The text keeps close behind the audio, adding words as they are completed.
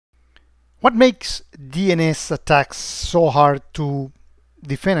What makes DNS attacks so hard to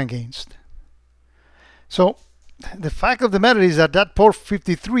defend against? So the fact of the matter is that port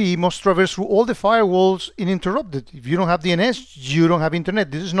 53 must traverse through all the firewalls uninterrupted. If you don't have DNS, you don't have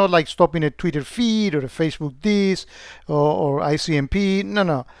internet. This is not like stopping a Twitter feed or a Facebook disk or ICMP.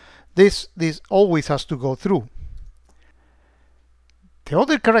 No. This always has to go through. The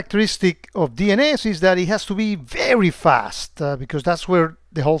other characteristic of DNS is that it has to be very fast because that's where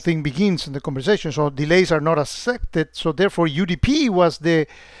the whole thing begins in the conversation. So delays are not accepted. So therefore UDP was the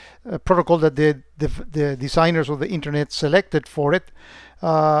protocol that the designers of the internet selected for it,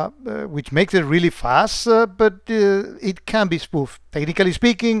 which makes it really fast, but it can be spoofed. Technically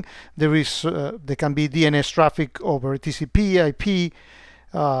speaking, there can be DNS traffic over TCP, IP,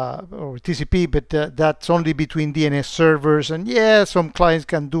 or TCP, but that's only between DNS servers. And yeah, some clients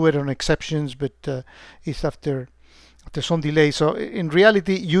can do it on exceptions, but it's after some delay. So in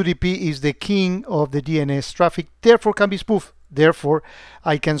reality, UDP is the king of the DNS traffic, therefore can be spoofed. Therefore,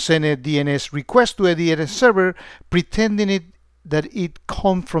 I can send a DNS request to a DNS server pretending that it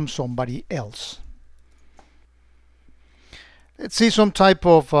comes from somebody else. Let's see some type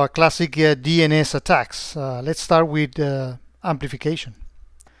of classic DNS attacks. Let's start with amplification.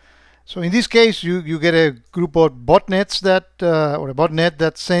 So in this case, you get a group of botnets or a botnet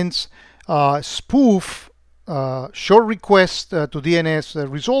that sends spoof short requests to DNS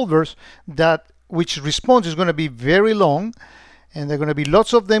resolvers which response is going to be very long, and there are going to be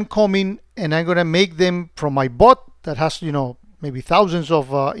lots of them coming, and I'm going to make them from my bot that has maybe thousands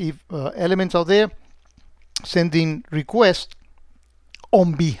of elements out there, sending requests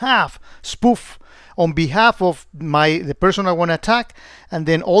on behalf of the person I want to attack, and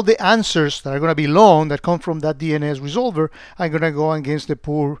then all the answers that are going to be long that come from that DNS resolver are going to go against the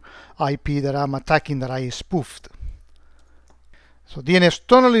poor IP that I'm attacking, that I spoofed. So DNS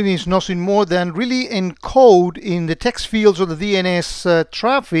tunneling is nothing more than really encode in the text fields of the DNS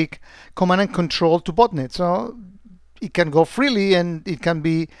traffic command and control to botnets. So it can go freely, and it can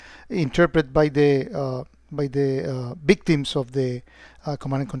be interpreted by the victims of the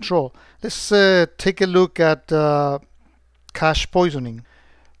command and control. Let's take a look at cache poisoning.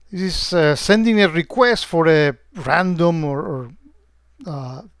 This is sending a request for a random or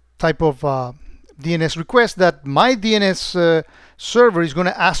type of DNS request that my DNS server is going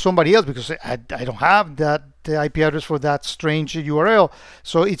to ask somebody else, because I don't have the IP address for that strange URL.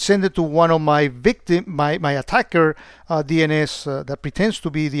 So it sent it to one of my my attacker DNS that pretends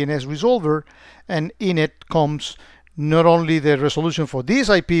to be DNS resolver, and in it comes not only the resolution for this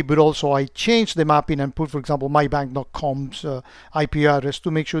IP, but also I changed the mapping and put, for example, mybank.com's IP address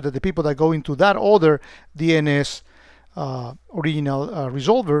to make sure that the people that go into that other DNS original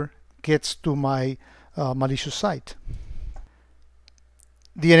resolver gets to my malicious site.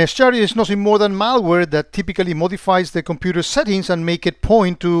 DNS charge is nothing more than malware that typically modifies the computer settings and make it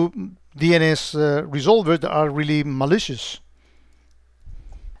point to DNS resolvers that are really malicious.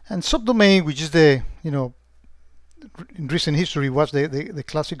 And subdomain, which is the in recent history was the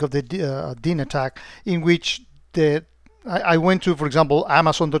classic of the DIN attack, in which I went to, for example,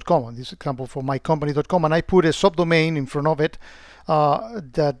 Amazon.com, this example for mycompany.com, and I put a subdomain in front of it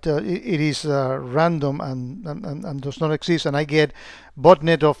that it is random and does not exist, and I get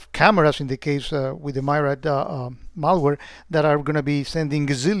botnet of cameras in the case with the Myriad malware that are going to be sending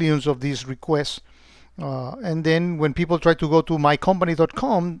gazillions of these requests. And then when people try to go to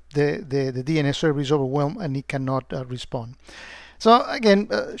mycompany.com, the DNS server is overwhelmed and it cannot respond. So again,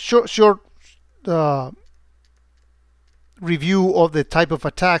 short review of the type of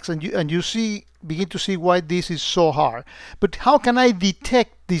attacks, and you begin to see why this is so hard. But how can I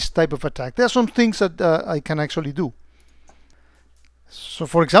detect this type of attack? There are some things that I can actually do. So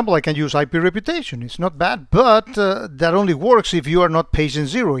for example, I can use IP reputation. It's not bad, but that only works if you are not patient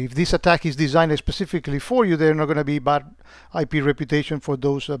zero. If this attack is designed specifically for you, they're not going to be bad IP reputation for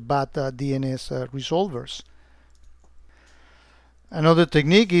those bad DNS resolvers. Another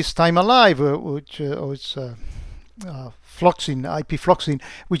technique is time alive, which is fluxing, IP fluxing,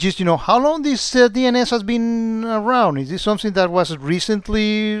 which is, how long this DNS has been around. Is this something that was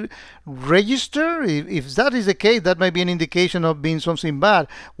recently registered? If that is the case, that might be an indication of being something bad.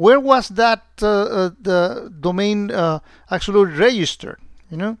 Where was that the domain actually registered?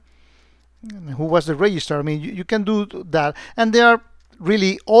 Who was the registrar? I mean, you can do that. And there are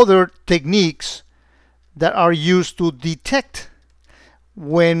really other techniques that are used to detect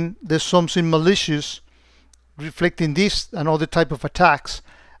when there's something malicious, reflecting this and other type of attacks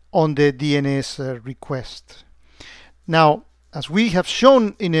on the DNS request. Now, as we have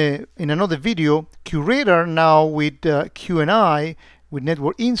shown in another video, QRadar now with QNI with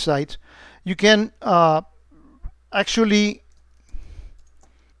Network Insights, you can actually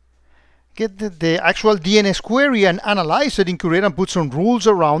get the actual DNS query and analyze it in QRadar and put some rules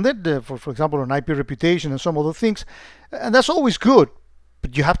around it, for example, on IP reputation and some other things. And that's always good,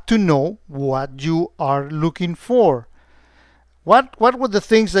 but you have to know what you are looking for. What were the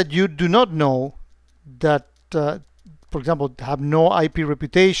things that you do not know that, for example, have no IP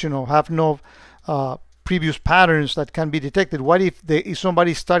reputation or have no previous patterns that can be detected? What if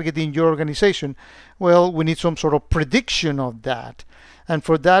somebody's targeting your organization? Well, we need some sort of prediction of that. And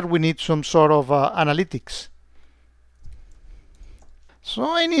for that, we need some sort of analytics.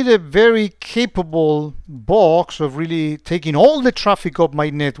 So I need a very capable box of really taking all the traffic of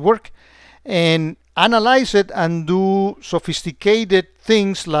my network and analyze it and do sophisticated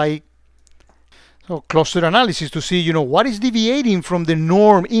things like cluster analysis to see, what is deviating from the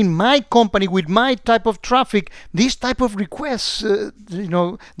norm in my company with my type of traffic. This type of requests,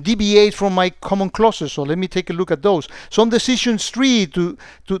 deviate from my common clusters. So let me take a look at those. Some decisions tree to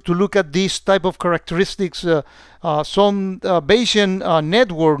look at this type of characteristics. Some Bayesian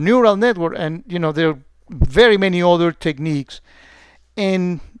network, neural network, and there are very many other techniques.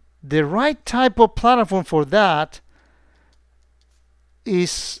 And the right type of platform for that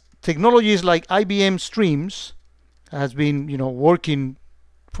is technologies like IBM Streams has been, working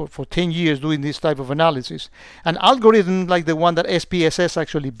for 10 years doing this type of analysis. An algorithm like the one that SPSS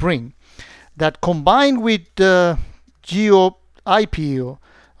actually bring, that combined with geo IP or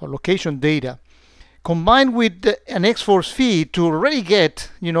location data, combined with an X-Force feed to already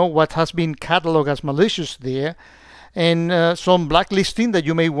get, what has been cataloged as malicious there, and some blacklisting that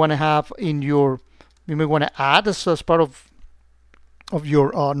you may want to have in you may want to add as part of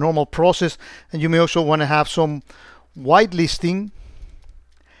your normal process, and you may also want to have some whitelisting,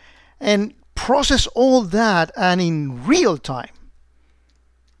 and process all that, and in real time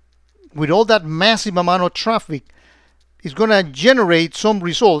with all that massive amount of traffic is going to generate some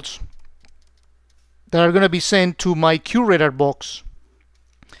results that are going to be sent to my QRadar box.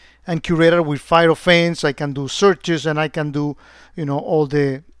 And QRadar with fire offense, I can do searches, and I can do all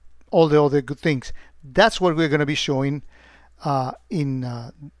the other good things. That's what we're going to be showing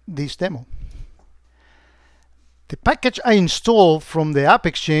in this demo. The package I installed from the App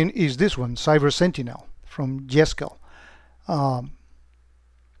Exchange is this one, CyberSentinel from Jeskel,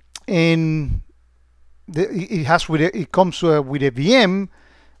 and it comes with a VM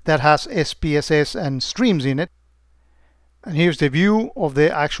that has SPSS and Streams in it. And here's the view of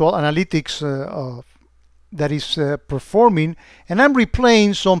the actual analytics that is performing, and I'm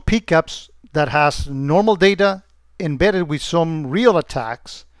replaying some pickups that has normal data embedded with some real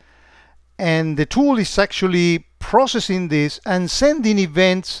attacks, and the tool is actually processing this and sending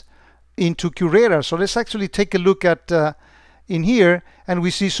events into QRadar. So let's actually take a look at in here, and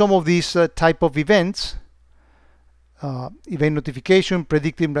we see some of these type of events. Event notification,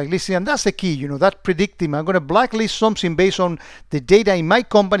 predicting blacklisting, and that's the key, that predicting. I'm going to blacklist something based on the data in my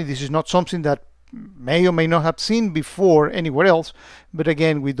company. This is not something that may or may not have seen before anywhere else, but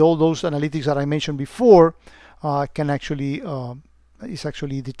again, with all those analytics that I mentioned before, can actually is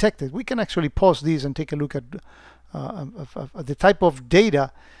actually detected. We can actually pause this and take a look at the type of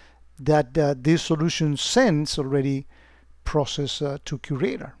data that this solution sends already processed to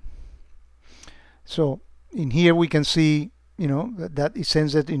QRadar. So in here we can see, that it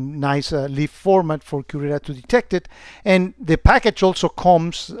sends it in nice leaf format for QRadar to detect it, and the package also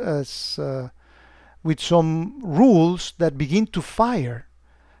comes as with some rules that begin to fire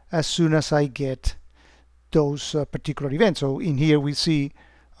as soon as I get those particular events. So in here we see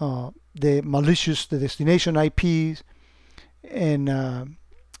the destination IPs, and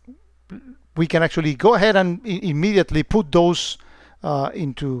we can actually go ahead and immediately put those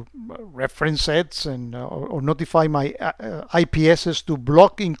into reference sets, and or notify my IPSs to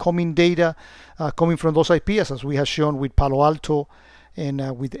block incoming data coming from those IPs, as we have shown with Palo Alto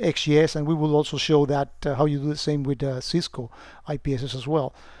and with XGS, and we will also show that how you do the same with Cisco IPSs as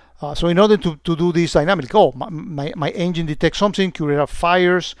well. So in order to do this dynamically, my engine detects something, QRadar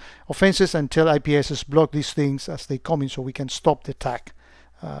fires offenses and tell IPSs block these things as they come in, so we can stop the attack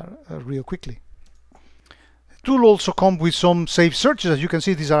real quickly. The tool also comes with some safe searches. As you can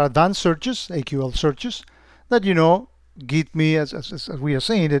see, these are advanced searches, AQL searches, that give me, as we are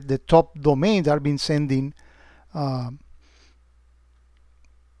saying, the top domains that are being sending bad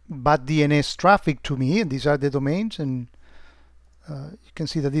DNS traffic to me, and these are the domains, and you can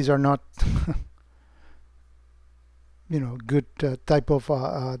see that these are not good type of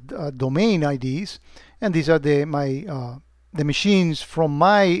domain IDs, and these are the machines from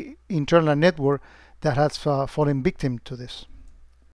my internal network that has fallen victim to this.